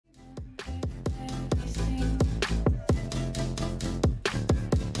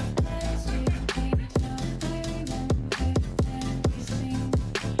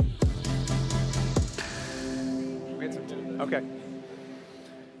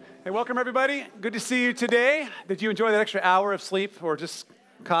Hey, welcome everybody. Good to see you today. Did you enjoy that extra hour of sleep or just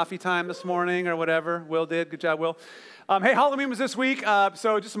coffee time this morning or whatever? Will did. Good job, Will. Hey, Halloween was this week,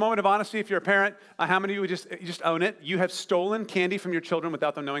 so just a moment of honesty. If you're a parent, how many of you just own it? You have stolen candy from your children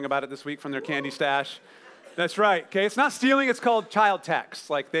without them knowing about it this week from their candy stash. That's right. Okay, it's not stealing. It's called child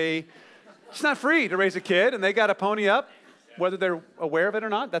tax. It's not free to raise a kid, and they got to pony up. Whether they're aware of it or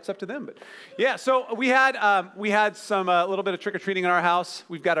not, that's up to them. But yeah, so we had some little bit of trick-or-treating in our house.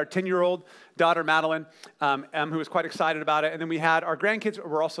 We've got our 10-year-old daughter, Madeline, who was quite excited about it. And then we had our grandkids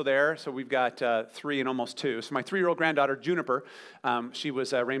were also there. So we've got 3 and almost 2. So my 3-year-old granddaughter, Juniper, she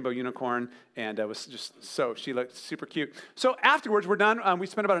was a rainbow unicorn and she looked super cute. So afterwards, we're done. We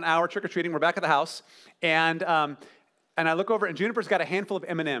spent about an hour trick-or-treating. We're back at the house. And I look over, and Juniper's got a handful of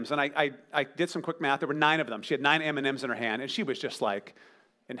M&Ms. And I did some quick math. There were 9 of them. She had 9 M&Ms in her hand, and she was just like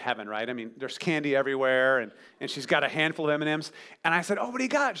in heaven, right? I mean, there's candy everywhere, and she's got a handful of M&Ms. And I said, oh, what do you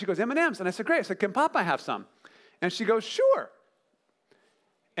got? She goes, M&Ms. And I said, great. I said, can Papa have some? And she goes, sure.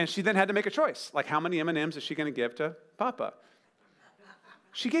 And she then had to make a choice. Like, how many M&Ms is she going to give to Papa?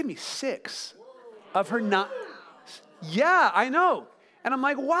 She gave me 6 of her 9. Yeah, I know. And I'm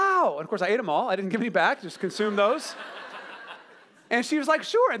like, wow. And of course, I ate them all. I didn't give any back, just consumed those. And she was like,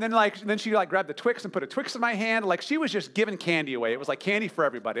 sure. And then she grabbed the Twix and put a Twix in my hand. Like, she was just giving candy away. It was like candy for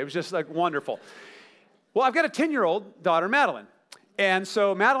everybody. It was just like wonderful. Well, I've got a 10-year-old daughter, Madeline. And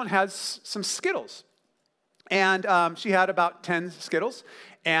so Madeline has some Skittles. And she had about 10 Skittles.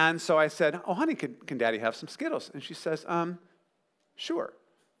 And so I said, oh, honey, can Daddy have some Skittles? And she says, sure.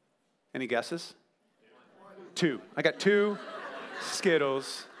 Any guesses? 2. I got 2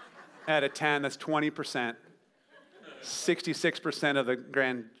 Skittles out of 10. That's 20%. 66% of the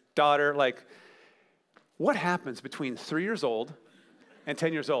granddaughter. Like, what happens between 3 years old and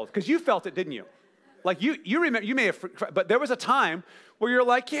 10 years old? Because you felt it, didn't you? Like, you remember, you may have, but there was a time where you're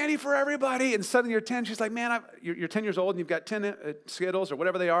like, candy for everybody, and suddenly you're 10. She's like, man, you're 10 years old, and you've got 10 Skittles or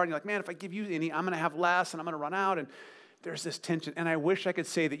whatever they are, and you're like, man, if I give you any, I'm going to have less, and I'm going to run out, and there's this tension. And I wish I could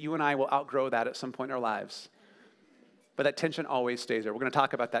say that you and I will outgrow that at some point in our lives. But that tension always stays there. We're going to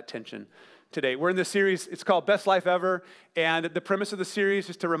talk about that tension today. We're in this series, it's called Best Life Ever, and the premise of the series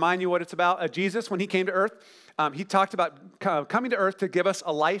is to remind you what it's about. Jesus, when he came to earth, he talked about coming to earth to give us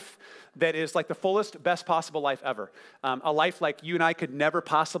a life that is like the fullest, best possible life ever. A life like you and I could never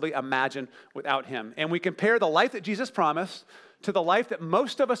possibly imagine without him. And we compare the life that Jesus promised to the life that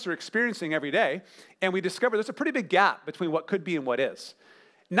most of us are experiencing every day, and we discover there's a pretty big gap between what could be and what is.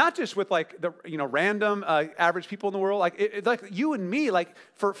 Not just with like the random average people in the world, like you and me, like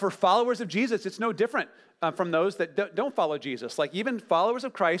for followers of Jesus, it's no different from those that don't follow Jesus. Like, even followers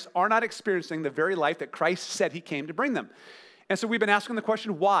of Christ are not experiencing the very life that Christ said he came to bring them. And so we've been asking the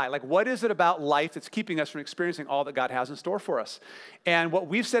question, why? Like, what is it about life that's keeping us from experiencing all that God has in store for us? And what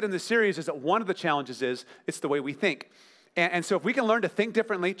we've said in this series is that one of the challenges is it's the way we think. And so if we can learn to think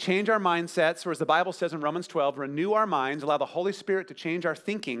differently, change our mindsets, or as the Bible says in Romans 12, renew our minds, allow the Holy Spirit to change our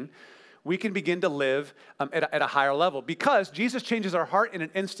thinking, we can begin to live at a higher level. Because Jesus changes our heart in an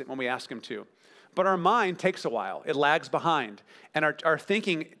instant when we ask him to. But our mind takes a while. It lags behind. And our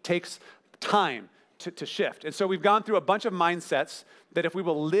thinking takes time to shift. And so we've gone through a bunch of mindsets that if we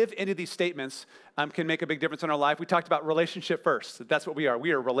will live into these statements, can make a big difference in our life. We talked about relationship first. That's what we are.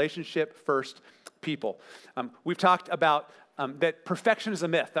 We are relationship first people. We've talked about that perfection is a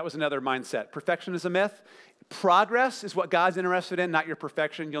myth. That was another mindset. Perfection is a myth. Progress is what God's interested in, not your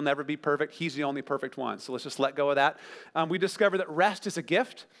perfection. You'll never be perfect. He's the only perfect one. So let's just let go of that. We discovered that rest is a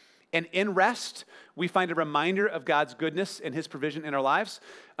gift. And in rest, we find a reminder of God's goodness and his provision in our lives.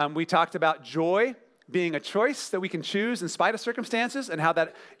 We talked about joy being a choice that we can choose in spite of circumstances and how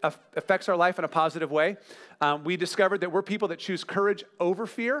that affects our life in a positive way. We discovered that we're people that choose courage over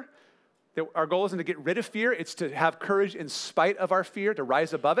fear. That our goal isn't to get rid of fear. It's to have courage in spite of our fear, to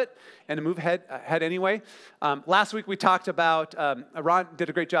rise above it and to move ahead anyway. Last week we talked about, Ron did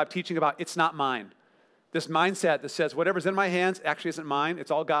a great job teaching about it's not mine. This mindset that says whatever's in my hands actually isn't mine.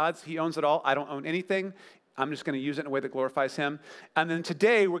 It's all God's. He owns it all. I don't own anything. I'm just going to use it in a way that glorifies him. And then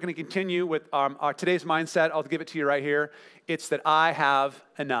today, we're going to continue with our today's mindset. I'll give it to you right here. It's that I have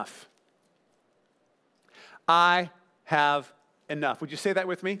enough. I have enough. Would you say that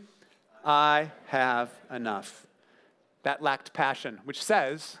with me? I have enough. That lacked passion, which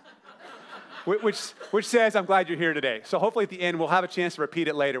says, I'm glad you're here today. So hopefully at the end, we'll have a chance to repeat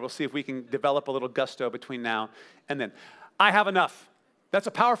it later. We'll see if we can develop a little gusto between now and then. I have enough. That's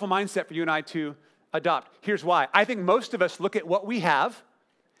a powerful mindset for you and I to adopt. Here's why. I think most of us look at what we have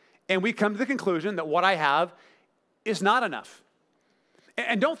and we come to the conclusion that what I have is not enough.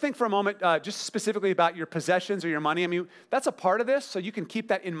 And don't think for a moment just specifically about your possessions or your money. I mean, that's a part of this, so you can keep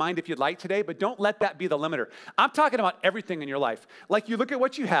that in mind if you'd like today, but don't let that be the limiter. I'm talking about everything in your life. Like you look at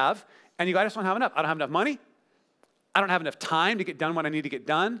what you have, and you go, I just don't have enough. I don't have enough money. I don't have enough time to get done what I need to get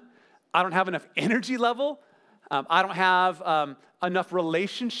done. I don't have enough energy level. I don't have enough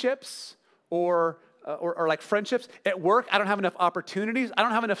relationships or like friendships. At work, I don't have enough opportunities. I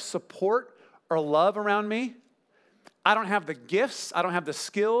don't have enough support or love around me. I don't have the gifts. I don't have the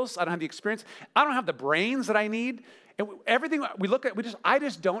skills. I don't have the experience. I don't have the brains that I need. And everything we look at, I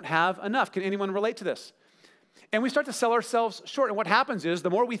just don't have enough. Can anyone relate to this? And we start to sell ourselves short. And what happens is the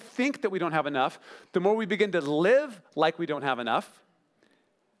more we think that we don't have enough, the more we begin to live like we don't have enough,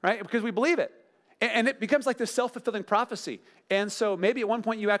 right? Because we believe it. And it becomes like this self-fulfilling prophecy. And so maybe at one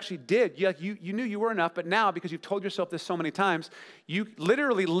point you actually did. You knew you were enough, but now because you've told yourself this so many times, you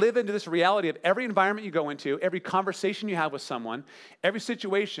literally live into this reality of every environment you go into, every conversation you have with someone, every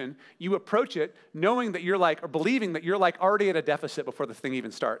situation, you approach it knowing that you're like, or believing that you're like already at a deficit before the thing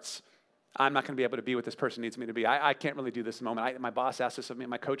even starts. I'm not going to be able to be what this person needs me to be. I can't really do this at the moment. My boss asked this of me,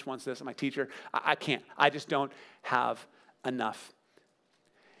 my coach wants this, and my teacher. I can't. I just don't have enough.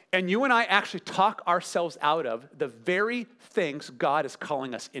 And you and I actually talk ourselves out of the very things God is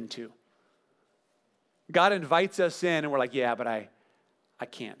calling us into. God invites us in and we're like, yeah, but I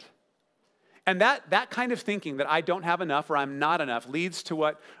can't. And that kind of thinking that I don't have enough or I'm not enough leads to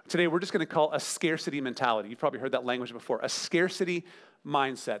what today we're just going to call a scarcity mentality. You've probably heard that language before. A scarcity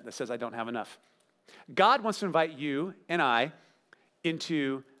mindset that says I don't have enough. God wants to invite you and I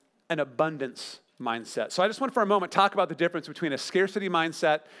into an abundance mindset. So I just want for a moment talk about the difference between a scarcity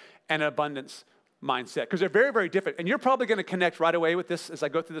mindset and an abundance mindset, because they're very, very different. And you're probably going to connect right away with this as I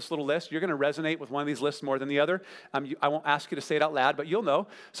go through this little list. You're going to resonate with one of these lists more than the other. I won't ask you to say it out loud, but you'll know.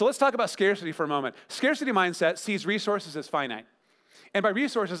 So let's talk about scarcity for a moment. Scarcity mindset sees resources as finite. And by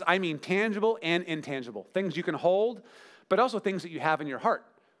resources, I mean tangible and intangible, things you can hold, but also things that you have in your heart,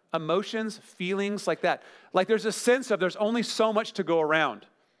 emotions, feelings like that. Like there's a sense of there's only so much to go around.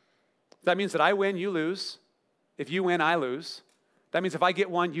 That means that I win, you lose. If you win, I lose. That means if I get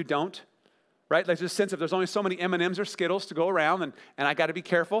one, you don't, right? There's this sense of there's only so many M&Ms or Skittles to go around, and I got to be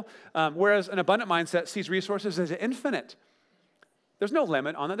careful. Whereas an abundant mindset sees resources as infinite. There's no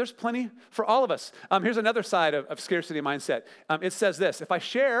limit on that. There's plenty for all of us. Here's another side of scarcity mindset. It says this: if I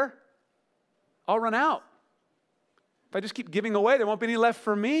share, I'll run out. If I just keep giving away, there won't be any left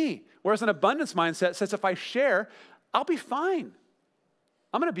for me. Whereas an abundance mindset says if I share, I'll be fine.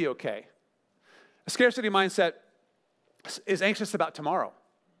 I'm going to be okay. A scarcity mindset is anxious about tomorrow.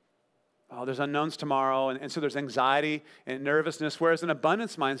 Oh, there's unknowns tomorrow, and so there's anxiety and nervousness, whereas an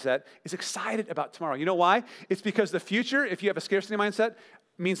abundance mindset is excited about tomorrow. You know why? It's because the future, if you have a scarcity mindset,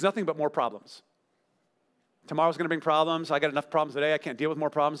 means nothing but more problems. Tomorrow's going to bring problems. I got enough problems today. I can't deal with more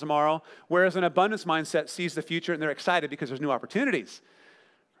problems tomorrow. Whereas an abundance mindset sees the future, and they're excited because there's new opportunities.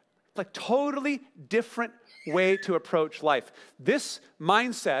 Like totally different way to approach life. This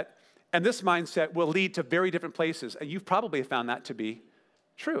mindset and this mindset will lead to very different places, and you've probably found that to be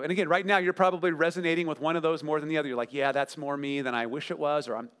true. And again, right now, you're probably resonating with one of those more than the other. You're like, yeah, that's more me than I wish it was,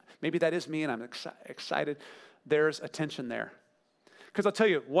 or maybe that is me, and I'm excited. There's a tension there. Because I'll tell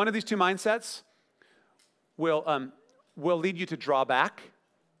you, one of these two mindsets will lead you to draw back,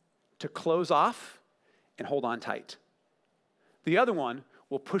 to close off, and hold on tight. The other one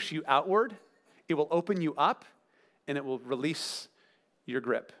will push you outward, it will open you up, and it will release your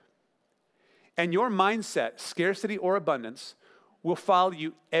grip. And your mindset, scarcity or abundance, will follow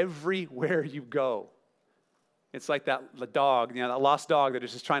you everywhere you go. It's like the dog, that lost dog that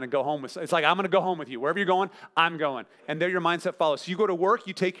is just trying to go home with. It's like, I'm going to go home with you. Wherever you're going, I'm going. And there your mindset follows. So you go to work,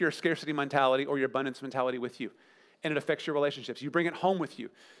 you take your scarcity mentality or your abundance mentality with you. And it affects your relationships. You bring it home with you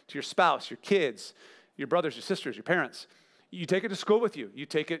to your spouse, your kids, your brothers, your sisters, your parents. You take it to school with you. You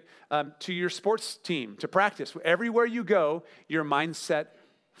take it to your sports team, to practice. Everywhere you go, your mindset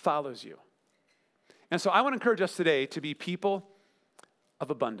follows you. And so I want to encourage us today to be people of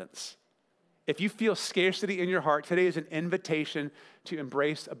abundance. If you feel scarcity in your heart, today is an invitation to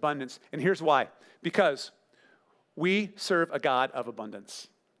embrace abundance. And here's why. Because we serve a God of abundance.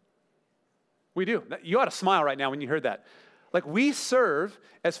 We do. You ought to smile right now when you heard that. Like we serve,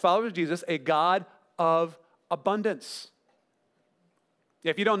 as followers of Jesus, a God of abundance.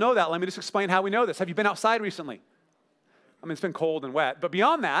 If you don't know that, let me just explain how we know this. Have you been outside recently? I mean, it's been cold and wet. But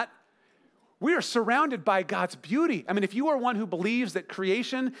beyond that, we are surrounded by God's beauty. I mean, if you are one who believes that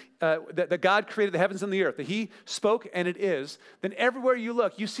creation, that God created the heavens and the earth, that he spoke and it is, then everywhere you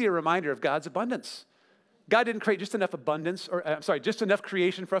look, you see a reminder of God's abundance. God didn't create just enough abundance, just enough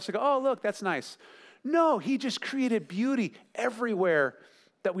creation for us to go, oh, look, that's nice. No, he just created beauty everywhere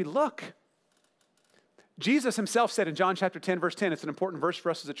that we look. Jesus himself said in John chapter 10, verse 10, it's an important verse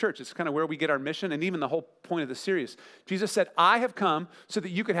for us as a church. It's kind of where we get our mission and even the whole point of the series. Jesus said, I have come so that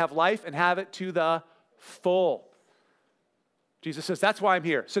you could have life and have it to the full. Jesus says, that's why I'm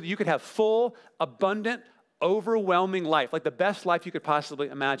here, so that you could have full, abundant, overwhelming life, like the best life you could possibly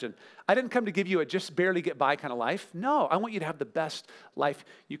imagine. I didn't come to give you a just barely get by kind of life. No, I want you to have the best life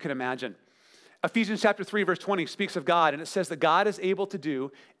you can imagine. Ephesians chapter 3, verse 20 speaks of God, and it says that God is able to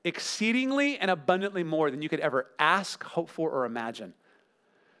do exceedingly and abundantly more than you could ever ask, hope for, or imagine.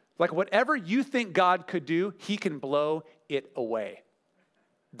 Like whatever you think God could do, he can blow it away.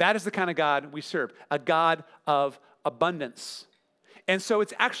 That is the kind of God we serve, a God of abundance. And so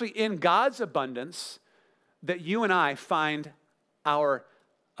it's actually in God's abundance that you and I find our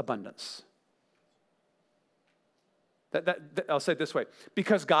abundance. I'll say it this way.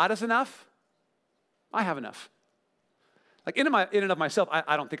 Because God is enough, I have enough. Like in and of myself,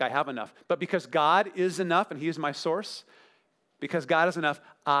 I don't think I have enough. But because God is enough and he is my source, because God is enough,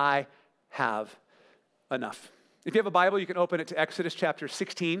 I have enough. If you have a Bible, you can open it to Exodus chapter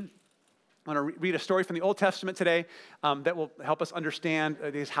 16. I want to read a story from the Old Testament today that will help us understand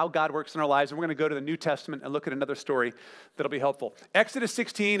how God works in our lives. And we're going to go to the New Testament and look at another story that'll be helpful. Exodus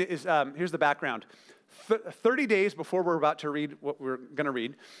 16 is, here's the background. 30 days before we're about to read what we're going to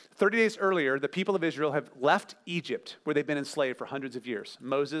read, 30 days earlier, the people of Israel have left Egypt, where they've been enslaved for hundreds of years.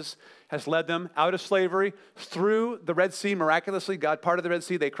 Moses has led them out of slavery through the Red Sea. Miraculously, God parted the Red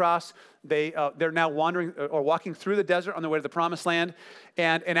Sea. They crossed. They're now wandering or walking through the desert on their way to the Promised Land.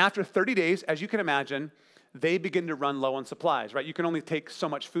 And after 30 days, as you can imagine, they begin to run low on supplies, right? You can only take so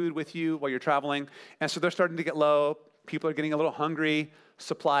much food with you while you're traveling. And so they're starting to get low. People are getting a little hungry.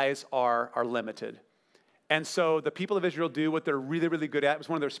 Supplies are limited. And so the people of Israel do what they're really, really good at. It was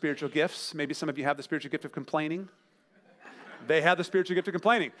one of their spiritual gifts. Maybe some of you have the spiritual gift of complaining. They have the spiritual gift of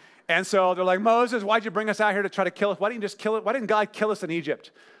complaining. And so they're like, Moses, why'd you bring us out here to try to kill us? Why didn't you just kill it? Why didn't God kill us in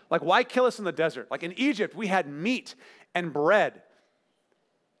Egypt? Like, why kill us in the desert? Like in Egypt, we had meat and bread.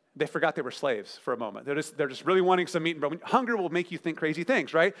 They forgot they were slaves for a moment. They're just really wanting some meat and bread. Hunger will make you think crazy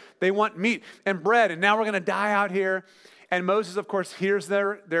things, right? They want meat and bread, and now we're going to die out here. And Moses, of course, hears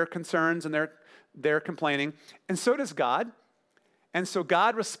their concerns and they're complaining, and so does God. And so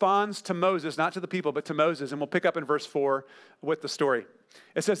God responds to Moses, not to the people, but to Moses, and we'll pick up in verse 4 with the story.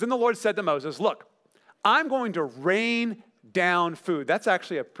 It says, then the Lord said to Moses, look, I'm going to rain down food. That's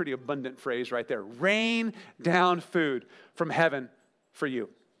actually a pretty abundant phrase right there. Rain down food from heaven for you.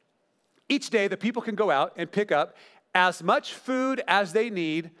 Each day, the people can go out and pick up as much food as they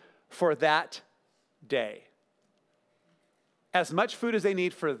need for that day. As much food as they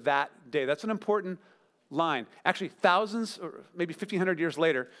need for that day. That's an important line. Actually, thousands, or maybe 1,500 years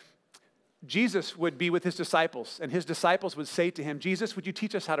later, Jesus would be with his disciples, and his disciples would say to him, Jesus, would you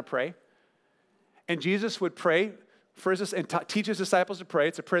teach us how to pray? And Jesus would pray for his, and teach his disciples to pray.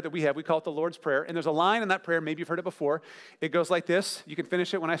 It's a prayer that we have. We call it the Lord's Prayer. And there's a line in that prayer, maybe you've heard it before. It goes like this. You can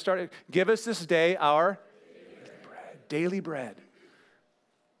finish it when I start it. Give us this day our daily bread.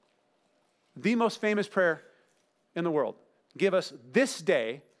 The most famous prayer in the world. Give us this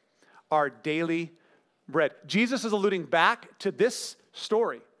day our daily bread. Jesus is alluding back to this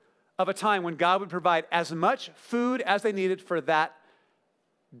story of a time when God would provide as much food as they needed for that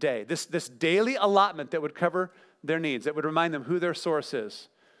day. This daily allotment that would cover their needs, that would remind them who their source is.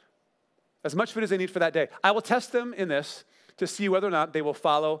 As much food as they need for that day. I will test them in this to see whether or not they will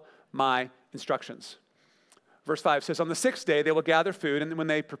follow my instructions. Verse 5 says, on the sixth day they will gather food, and when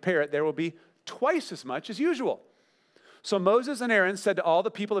they prepare it, there will be twice as much as usual. So Moses and Aaron said to all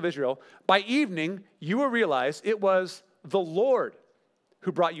the people of Israel, by evening you will realize it was the Lord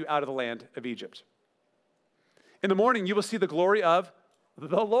who brought you out of the land of Egypt. In the morning you will see the glory of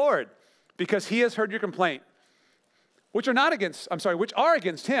the Lord, because he has heard your complaint, which are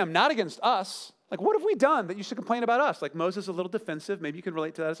against him, not against us. Like, what have we done that you should complain about us? Like Moses is a little defensive. Maybe you can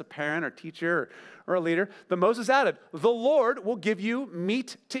relate to that as a parent or teacher or a leader. But Moses added, the Lord will give you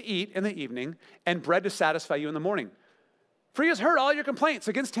meat to eat in the evening and bread to satisfy you in the morning. For he has heard all your complaints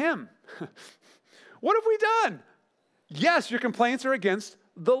against him. What have we done? Yes, your complaints are against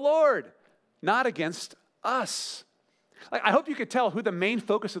the Lord, not against us. Like, I hope you could tell who the main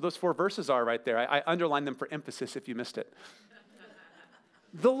focus of those 4 verses are right there. I underlined them for emphasis if you missed it.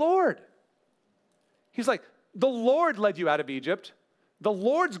 The Lord. He's like, the Lord led you out of Egypt. The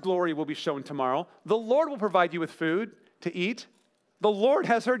Lord's glory will be shown tomorrow. The Lord will provide you with food to eat. The Lord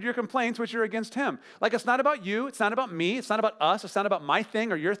has heard your complaints, which are against him. Like, it's not about you. It's not about me. It's not about us. It's not about my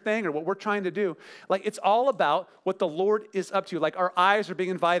thing or your thing or what we're trying to do. Like, it's all about what the Lord is up to. Like, our eyes are being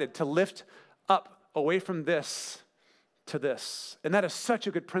invited to lift up away from this to this. And that is such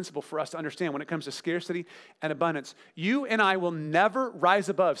a good principle for us to understand when it comes to scarcity and abundance. You and I will never rise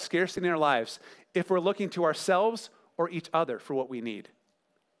above scarcity in our lives if we're looking to ourselves or each other for what we need.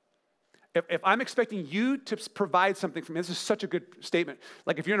 If I'm expecting you to provide something for me, this is such a good statement.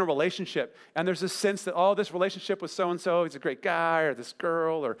 Like if you're in a relationship and there's this sense that, oh, this relationship with so-and-so, he's a great guy, or this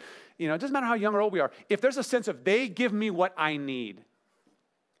girl, or, it doesn't matter how young or old we are. If there's a sense of they give me what I need,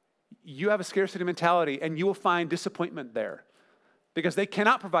 you have a scarcity mentality and you will find disappointment there because they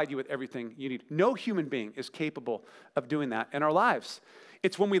cannot provide you with everything you need. No human being is capable of doing that in our lives.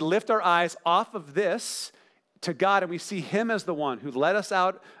 It's when we lift our eyes off of this to God and we see him as the one who led us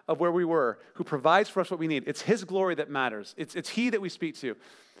out of where we were, who provides for us what we need. It's his glory that matters. It's he that we speak to.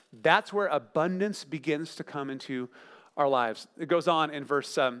 That's where abundance begins to come into our lives. It goes on in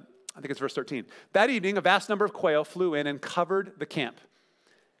verse 13. That evening, a vast number of quail flew in and covered the camp.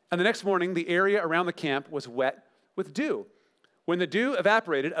 And the next morning, the area around the camp was wet with dew. When the dew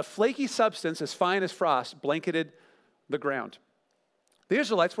evaporated, a flaky substance as fine as frost blanketed the ground. The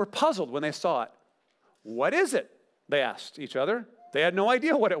Israelites were puzzled when they saw it. What is it? They asked each other. They had no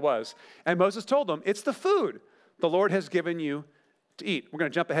idea what it was. And Moses told them, it's the food the Lord has given you to eat. We're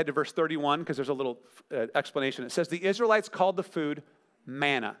going to jump ahead to verse 31 because there's a little explanation. It says, the Israelites called the food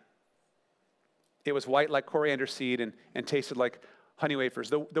manna. It was white like coriander seed and tasted like honey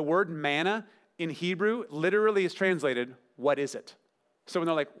wafers. The word manna in Hebrew literally is translated, what is it? So when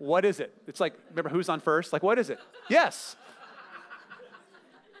they're like, what is it? It's like, remember who's on first? Like, what is it? Yes.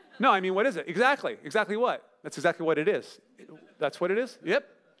 No, I mean, what is it? Exactly. Exactly what? That's exactly what it is. That's what it is? Yep.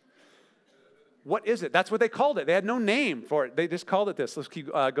 What is it? That's what they called it. They had no name for it. They just called it this. Let's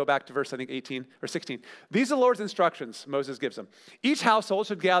go back to verse, 18 or 16. These are the Lord's instructions Moses gives them. Each household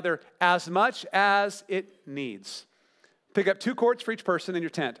should gather as much as it needs. Pick up 2 quarts for each person in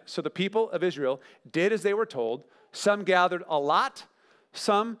your tent. So the people of Israel did as they were told. Some gathered a lot,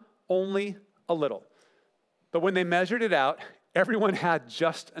 some only a little. But when they measured it out, everyone had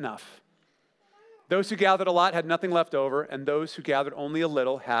just enough. Those who gathered a lot had nothing left over, and those who gathered only a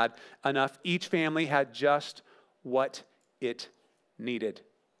little had enough. Each family had just what it needed.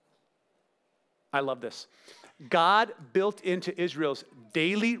 I love this. God built into Israel's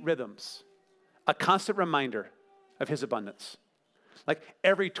daily rhythms a constant reminder of his abundance. Like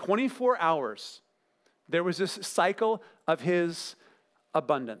every 24 hours, there was this cycle of his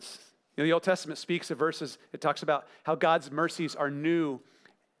abundance. The Old Testament speaks of verses, it talks about how God's mercies are new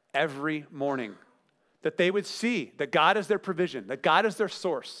every morning. That they would see that God is their provision, that God is their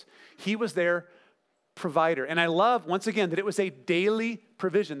source. He was their provider. And I love, once again, that it was a daily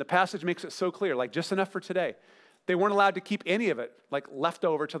provision. The passage makes it so clear, like just enough for today. They weren't allowed to keep any of it, like left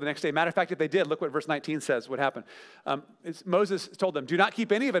over till the next day. Matter of fact, if they did, look what verse 19 says, what happened. Moses told them, do not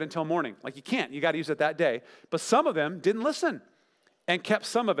keep any of it until morning. Like you can't, you got to use it that day. But some of them didn't listen and kept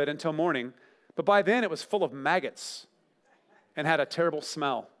some of it until morning. But by then it was full of maggots and had a terrible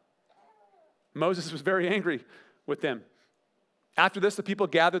smell. Moses was very angry with them. After this, the people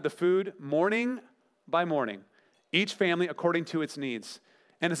gathered the food morning by morning, each family according to its needs.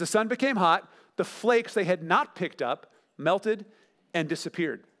 And as the sun became hot, the flakes they had not picked up melted and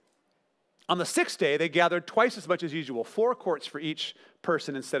disappeared. On the 6th day, they gathered twice as much as usual, 4 quarts for each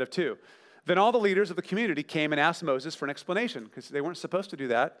person instead of 2. Then all the leaders of the community came and asked Moses for an explanation because they weren't supposed to do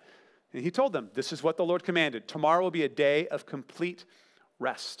that. And he told them, this is what the Lord commanded. Tomorrow will be a day of complete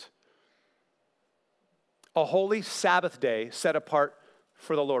rest. A holy Sabbath day set apart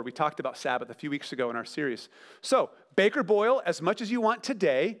for the Lord. We talked about Sabbath a few weeks ago in our series. So bake or boil as much as you want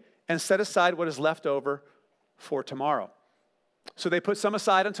today and set aside what is left over for tomorrow. So they put some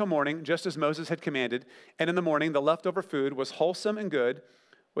aside until morning, just as Moses had commanded. And in the morning, the leftover food was wholesome and good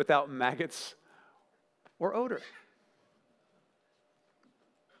without maggots or odor.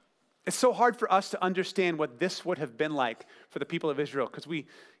 It's so hard for us to understand what this would have been like for the people of Israel because we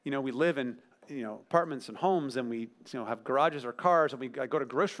live in apartments and homes, and we have garages or cars, and we go to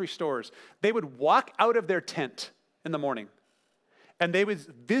grocery stores. They would walk out of their tent in the morning, and they would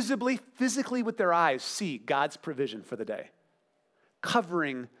visibly, physically with their eyes see God's provision for the day,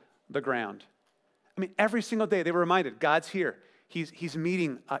 covering the ground. I mean, every single day they were reminded, God's here. He's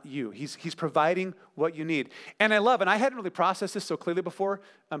meeting you. He's providing what you need. And I love, and I hadn't really processed this so clearly before,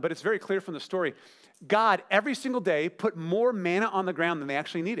 but it's very clear from the story. God, every single day, put more manna on the ground than they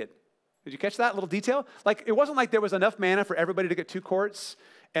actually needed. Did you catch that little detail? Like, it wasn't like there was enough manna for everybody to get 2 quarts.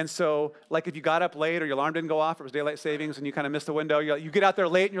 And so, like, if you got up late or your alarm didn't go off, or it was daylight savings, and you kind of missed the window, you get out there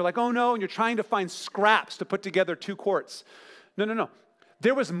late, and you're like, oh, no, and you're trying to find scraps to put together 2 quarts. No.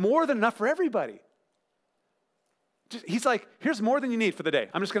 There was more than enough for everybody. He's like, here's more than you need for the day.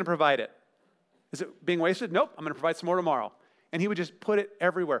 I'm just going to provide it. Is it being wasted? Nope, I'm going to provide some more tomorrow. And he would just put it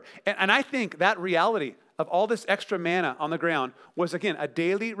everywhere. And I think that reality of all this extra manna on the ground was, again, a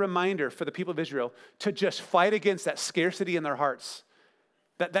daily reminder for the people of Israel to just fight against that scarcity in their hearts.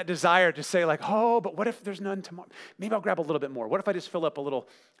 That desire to say like, oh, but what if there's none tomorrow? Maybe I'll grab a little bit more. What if I just fill up an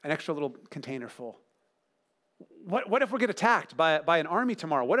extra little container full? What if we get attacked by an army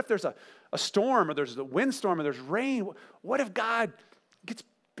tomorrow? What if there's a storm or there's a windstorm or there's rain? What if God gets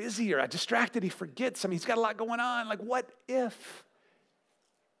busy or distracted, he forgets? I mean, he's got a lot going on. Like, what if?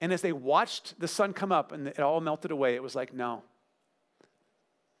 And as they watched the sun come up and it all melted away, it was like, no,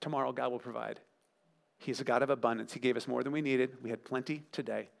 tomorrow God will provide. He's a God of abundance. He gave us more than we needed. We had plenty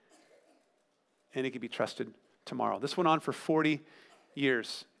today. And he could be trusted tomorrow. This went on for 40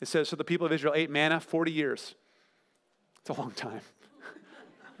 years. It says, so the people of Israel ate manna 40 years. It's a long time.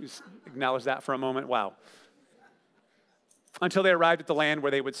 Just acknowledge that for a moment. Wow. Until they arrived at the land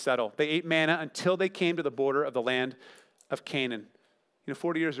where they would settle. They ate manna until they came to the border of the land of Canaan.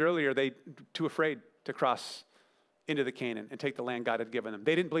 40 years earlier, they were too afraid to cross into the Canaan and take the land God had given them.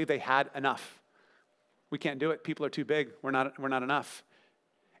 They didn't believe they had enough. We can't do it. People are too big. We're not enough.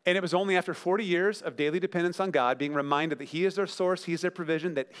 And it was only after 40 years of daily dependence on God, being reminded that he is their source, he's their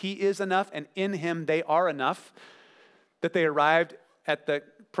provision, that he is enough, and in him they are enough, that they arrived at the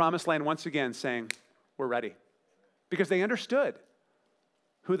promised land once again saying, we're ready. Because they understood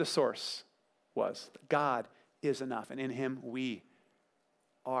who the source was. God is enough, and in him we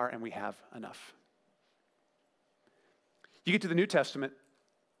are and we have enough. You get to the New Testament,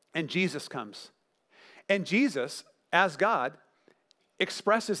 and Jesus comes. And Jesus, as God,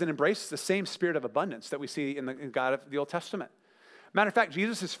 expresses and embraces the same spirit of abundance that we see in the God of the Old Testament. Matter of fact,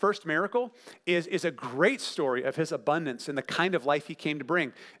 Jesus' first miracle is a great story of his abundance and the kind of life he came to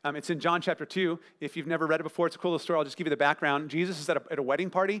bring. It's in John chapter 2. If you've never read it before, it's a cool little story. I'll just give you the background. Jesus is at a wedding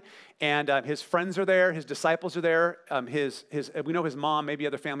party, and his friends are there. His disciples are there. We know his mom, maybe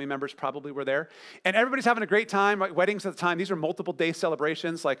other family members probably were there. And everybody's having a great time. Right? Weddings at the time, these are multiple day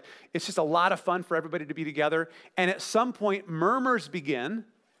celebrations. Like, it's just a lot of fun for everybody to be together. And at some point, murmurs begin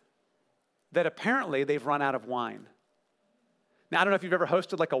that apparently they've run out of wine. Now, I don't know if you've ever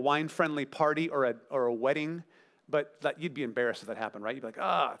hosted like a wine-friendly party or a wedding, but you'd be embarrassed if that happened, right? You'd be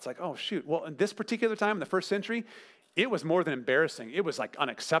like, it's like, oh, shoot. Well, in this particular time, in the first century, it was more than embarrassing. It was like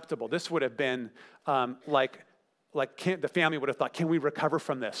unacceptable. This would have been the family would have thought, can we recover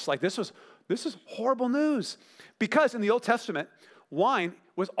from this? Like, this is horrible news. Because in the Old Testament, wine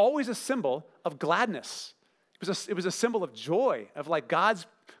was always a symbol of gladness. It was a symbol of joy, of like God's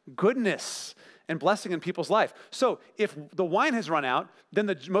goodness and blessing in people's life. So if the wine has run out, then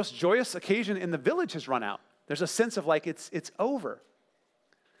the most joyous occasion in the village has run out. There's a sense of like it's over.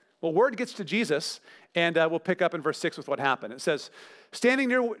 Well, word gets to Jesus, and we'll pick up in verse 6 with what happened. It says, standing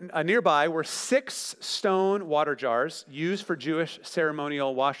nearby were 6 stone water jars used for Jewish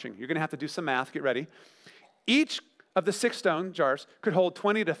ceremonial washing. You're going to have to do some math. Get ready. Each of the 6 stone jars could hold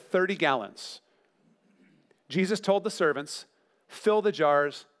 20 to 30 gallons. Jesus told the servants, fill the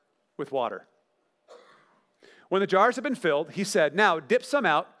jars with water. When the jars had been filled, he said, now dip some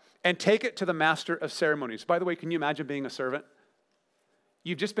out and take it to the master of ceremonies. By the way, can you imagine being a servant?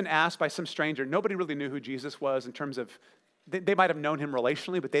 You've just been asked by some stranger. Nobody really knew who Jesus was in terms of, they might have known him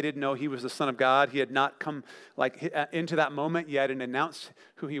relationally, but they didn't know he was the Son of God. He had not come into that moment yet and announced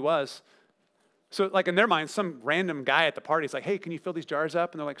who he was. So like in their minds, some random guy at the party is like, hey, can you fill these jars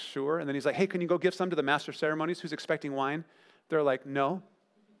up? And they're like, sure. And then he's like, hey, can you go give some to the master of ceremonies who's expecting wine? They're like, no.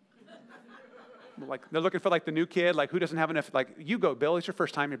 Like they're looking for like the new kid, like who doesn't have enough, like you go, Bill, it's your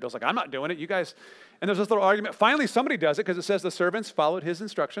first time here. Bill's like, I'm not doing it, you guys. And there's this little argument. Finally, somebody does it because it says the servants followed his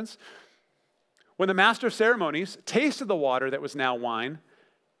instructions. When the master of ceremonies tasted the water that was now wine,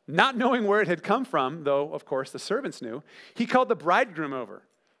 not knowing where it had come from, though, of course, the servants knew, he called the bridegroom over.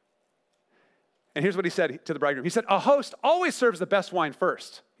 And here's what he said to the bridegroom. He said, a host always serves the best wine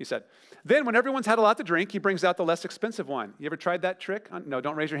first, he said. Then when everyone's had a lot to drink, he brings out the less expensive wine. You ever tried that trick? No,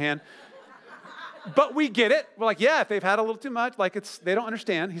 don't raise your hand. But we get it. We're like, yeah, if they've had a little too much, like they don't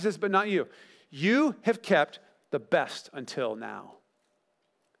understand. He says, but not you. You have kept the best until now.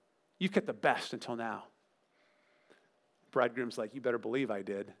 You've kept the best until now. Bridegroom's like, you better believe I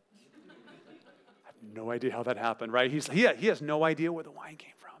did. I have no idea how that happened, right? He has no idea where the wine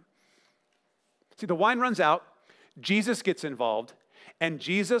came from. See, the wine runs out. Jesus gets involved. And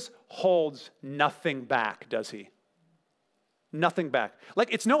Jesus holds nothing back, does he? Nothing back.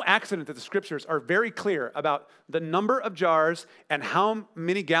 Like, it's no accident that the scriptures are very clear about the number of jars and how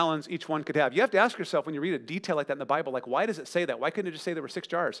many gallons each one could have. You have to ask yourself when you read a detail like that in the Bible, like, why does it say that? Why couldn't it just say there were 6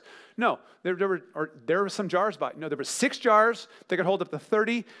 jars? No, there were some jars, but no, there were 6 jars that could hold up to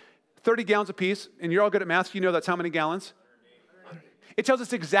 30 30 gallons apiece, and you're all good at math, so you know that's how many gallons? It tells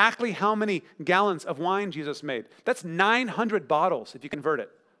us exactly how many gallons of wine Jesus made. That's 900 bottles if you convert it.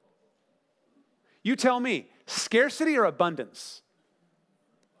 You tell me, scarcity or abundance?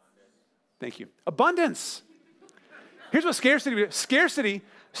 Thank you. Abundance. Here's what scarcity is.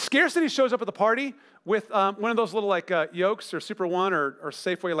 Scarcity shows up at the party with one of those little like Yokes or Super One or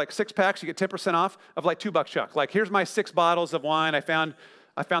Safeway like 6-packs. You get 10% off of like $2 chuck. Like, here's my 6 bottles of wine. I found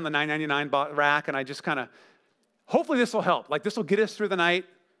the $9.99 rack, and I just kind of, hopefully this will help. Like, this will get us through the night.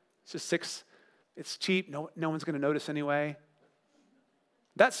 It's just 6. It's cheap. No one's going to notice anyway.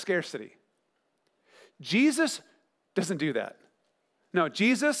 That's scarcity. Jesus doesn't do that. No,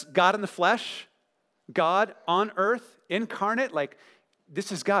 Jesus, God in the flesh, God on earth, incarnate, like,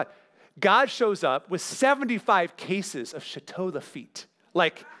 this is God. God shows up with 75 cases of Chateau Lafite.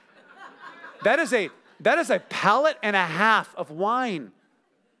 Like, that is a pallet and a half of wine.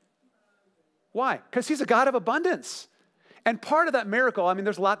 Why? Because he's a God of abundance. And part of that miracle, I mean,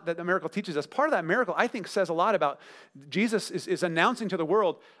 there's a lot that the miracle teaches us. Part of that miracle, I think, says a lot about Jesus is announcing to the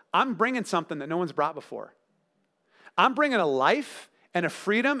world, I'm bringing something that no one's brought before. I'm bringing a life and a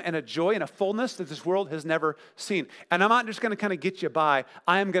freedom and a joy and a fullness that this world has never seen. And I'm not just going to kind of get you by.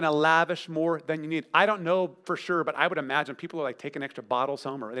 I am going to lavish more than you need. I don't know for sure, but I would imagine people are like taking extra bottles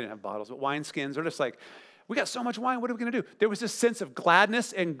home, or they didn't have bottles, but wine skins. They're just like, we got so much wine, what are we going to do? There was this sense of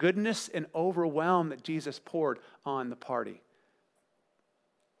gladness and goodness and overwhelm that Jesus poured on the party.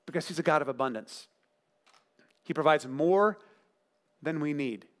 Because he's a God of abundance. He provides more than we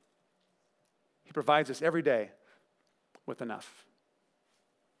need. He provides us every day with enough.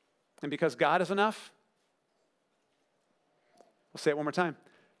 And because God is enough, we'll say it one more time.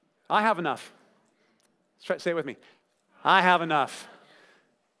 I have enough. Let's try to say it with me. I have enough.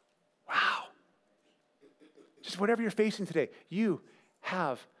 Wow. Just whatever you're facing today, you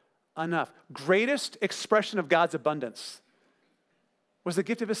have enough. Greatest expression of God's abundance was the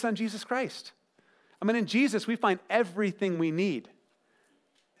gift of his son, Jesus Christ. I mean, in Jesus, we find everything we need.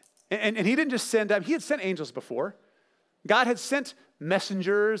 And he didn't just send, he had sent angels before. God had sent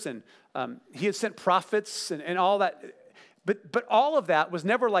messengers, and he had sent prophets and all that. But all of that was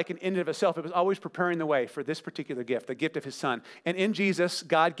never like an end of itself. It was always preparing the way for this particular gift, the gift of his son. And in Jesus,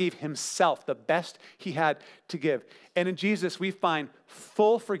 God gave himself the best he had to give. And in Jesus, we find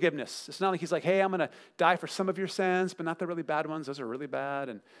full forgiveness. It's not like he's like, hey, I'm going to die for some of your sins, but not the really bad ones. Those are really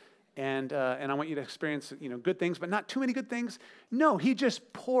bad. And I want you to experience, good things, but not too many good things. No, he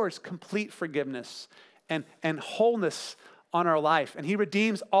just pours complete forgiveness and wholeness on our life. And he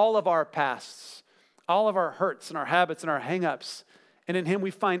redeems all of our pasts, all of our hurts and our habits and our hang-ups. And in him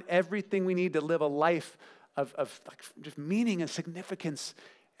we find everything we need to live a life of like just meaning and significance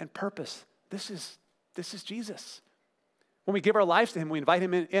and purpose. This is Jesus. When we give our lives to him, we invite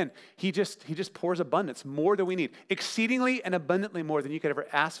him in. He just pours abundance, more than we need, exceedingly and abundantly more than you could ever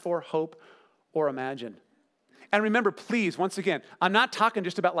ask for, hope, or imagine. And remember, please, once again, I'm not talking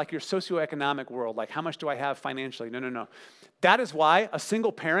just about like your socioeconomic world, like how much do I have financially? No. That is why a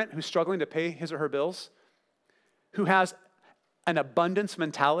single parent who's struggling to pay his or her bills, who has an abundance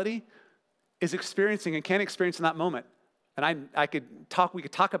mentality, is experiencing and can experience in that moment. And we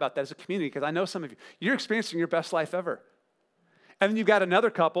could talk about that as a community, because I know some of you, you're experiencing your best life ever. And then you've got another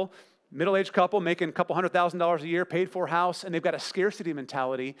couple, middle-aged couple making a couple $100,000 a year, paid for house, and they've got a scarcity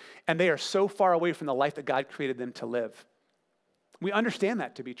mentality, and they are so far away from the life that God created them to live. We understand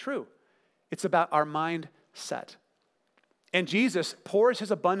that to be true. It's about our mindset. And Jesus pours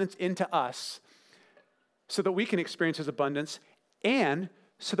his abundance into us so that we can experience his abundance and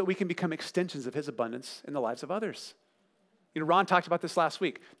so that we can become extensions of his abundance in the lives of others. Ron talked about this last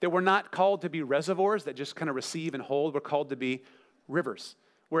week, that we're not called to be reservoirs that just kind of receive and hold. We're called to be rivers.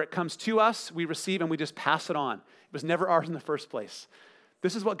 Where it comes to us, we receive and we just pass it on. It was never ours in the first place.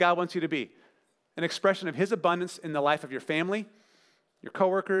 This is what God wants you to be. An expression of his abundance in the life of your family, your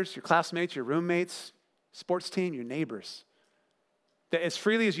coworkers, your classmates, your roommates, sports team, your neighbors. That as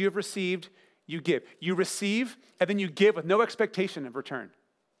freely as you have received, you give. You receive, and then you give with no expectation of return.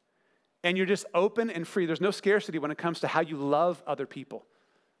 And you're just open and free. There's no scarcity when it comes to how you love other people,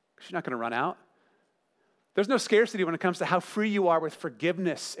 because you're not going to run out. There's no scarcity when it comes to how free you are with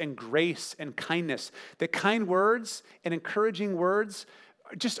forgiveness and grace and kindness. The kind words and encouraging words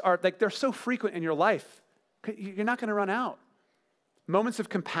just are like, they're so frequent in your life. You're not going to run out. Moments of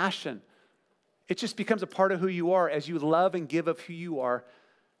compassion. It just becomes a part of who you are as you love and give of who you are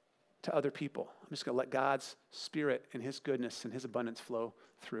to other people. I'm just going to let God's Spirit and his goodness and his abundance flow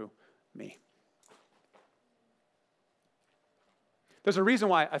through me. There's a reason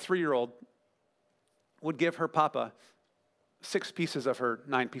why a 3-year-old would give her papa 6 pieces of her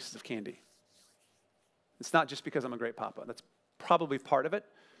 9 pieces of candy. It's not just because I'm a great papa. That's probably part of it.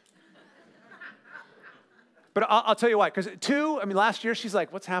 But I'll tell you why. Because at 2, last year, she's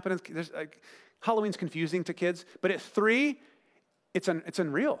like, what's happening? Halloween's confusing to kids. But at 3, it's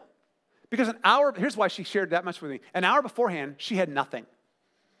unreal. Because an hour, here's why she shared that much with me. An hour beforehand, she had nothing.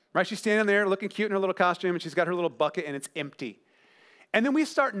 Right? She's standing there looking cute in her little costume, and she's got her little bucket, and it's empty. And then we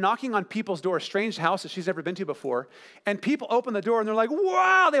start knocking on people's doors, strange houses she's never been to before. And people open the door, and they're like,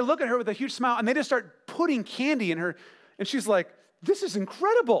 wow. They look at her with a huge smile, and they just start putting candy in her. And she's like, this is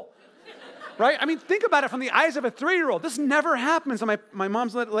incredible. Right? Think about it from the eyes of a 3-year-old. This never happens. And my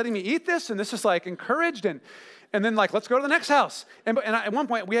mom's letting me eat this, and this is like encouraged. And then like, let's go to the next house. And at one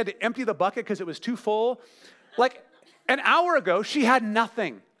point, we had to empty the bucket because it was too full. Like an hour ago, she had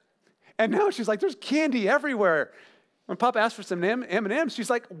nothing. And now she's like, there's candy everywhere. When Papa asked for some M&Ms, she's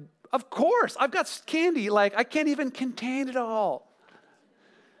like, of course, I've got candy. Like, I can't even contain it all.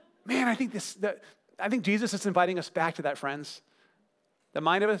 Man, I think Jesus is inviting us back to that, friends. The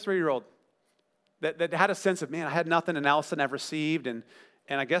mind of a 3-year-old. That had a sense of, man, I had nothing, and now all of a sudden I've received, and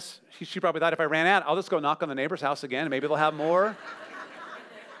I guess she probably thought if I ran out, I'll just go knock on the neighbor's house again, and maybe they'll have more.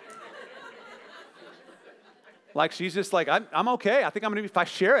 Like she's just like, I'm okay. I think if I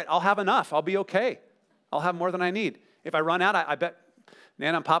share it, I'll have enough. I'll be okay. I'll have more than I need. If I run out, I bet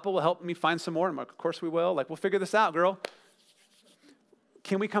Nana and Papa will help me find some more. And of course we will. Like, we'll figure this out, girl.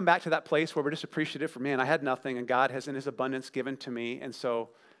 Can we come back to that place where we're just appreciative for, man, I had nothing, and God has in his abundance given to me, and so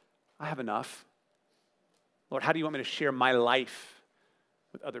I have enough. Lord, how do you want me to share my life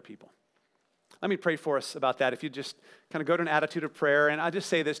with other people? Let me pray for us about that. If you just kind of go to an attitude of prayer, and I'll just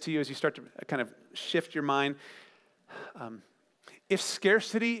say this to you as you start to kind of shift your mind. If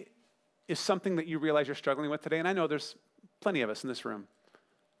scarcity is something that you realize you're struggling with today, and I know there's plenty of us in this room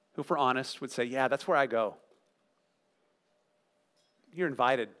who, if we're honest, would say, yeah, that's where I go. You're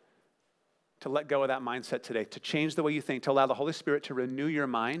invited to let go of that mindset today, to change the way you think, to allow the Holy Spirit to renew your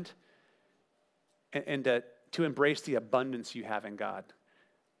mind, and to embrace the abundance you have in God.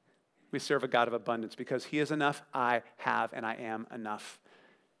 We serve a God of abundance because he is enough, I have, and I am enough.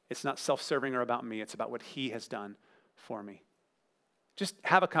 It's not self-serving or about me. It's about what he has done for me. Just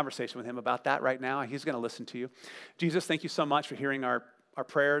have a conversation with him about that right now. He's going to listen to you. Jesus, thank you so much for hearing our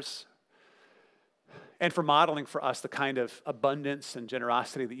prayers and for modeling for us the kind of abundance and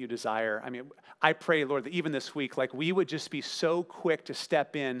generosity that you desire. I pray, Lord, that even this week, like, we would just be so quick to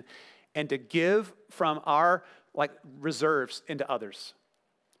step in and to give from our reserves into others.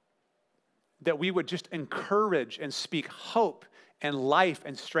 That we would just encourage and speak hope and life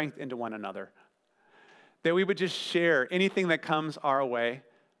and strength into one another. That we would just share anything that comes our way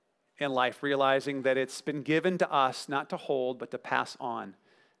in life, realizing that it's been given to us not to hold, but to pass on.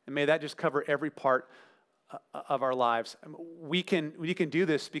 And may that just cover every part of our lives. We can do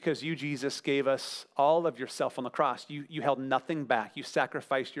this because you, Jesus, gave us all of yourself on the cross. You held nothing back. You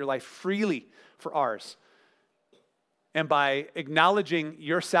sacrificed your life freely for ours. And by acknowledging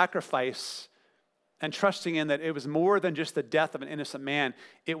your sacrifice and trusting in that it was more than just the death of an innocent man,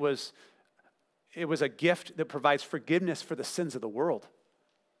 it was a gift that provides forgiveness for the sins of the world.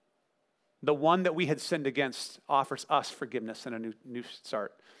 The one that we had sinned against offers us forgiveness and a new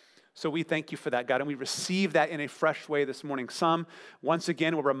start. So we thank you for that, God, and we receive that in a fresh way this morning. Some, once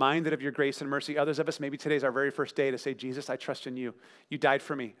again, were reminded of your grace and mercy. Others of us, maybe today's our very first day to say, Jesus, I trust in you. You died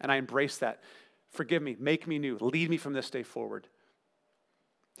for me, and I embrace that. Forgive me, make me new, lead me from this day forward.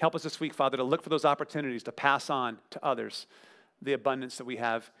 Help us this week, Father, to look for those opportunities to pass on to others the abundance that we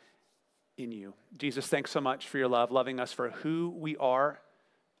have in you. Jesus, thanks so much for your love, loving us for who we are,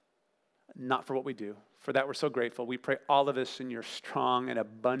 not for what we do. For that, we're so grateful. We pray all of this in your strong and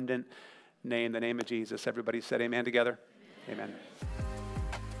abundant name, the name of Jesus. Everybody said amen together. Amen.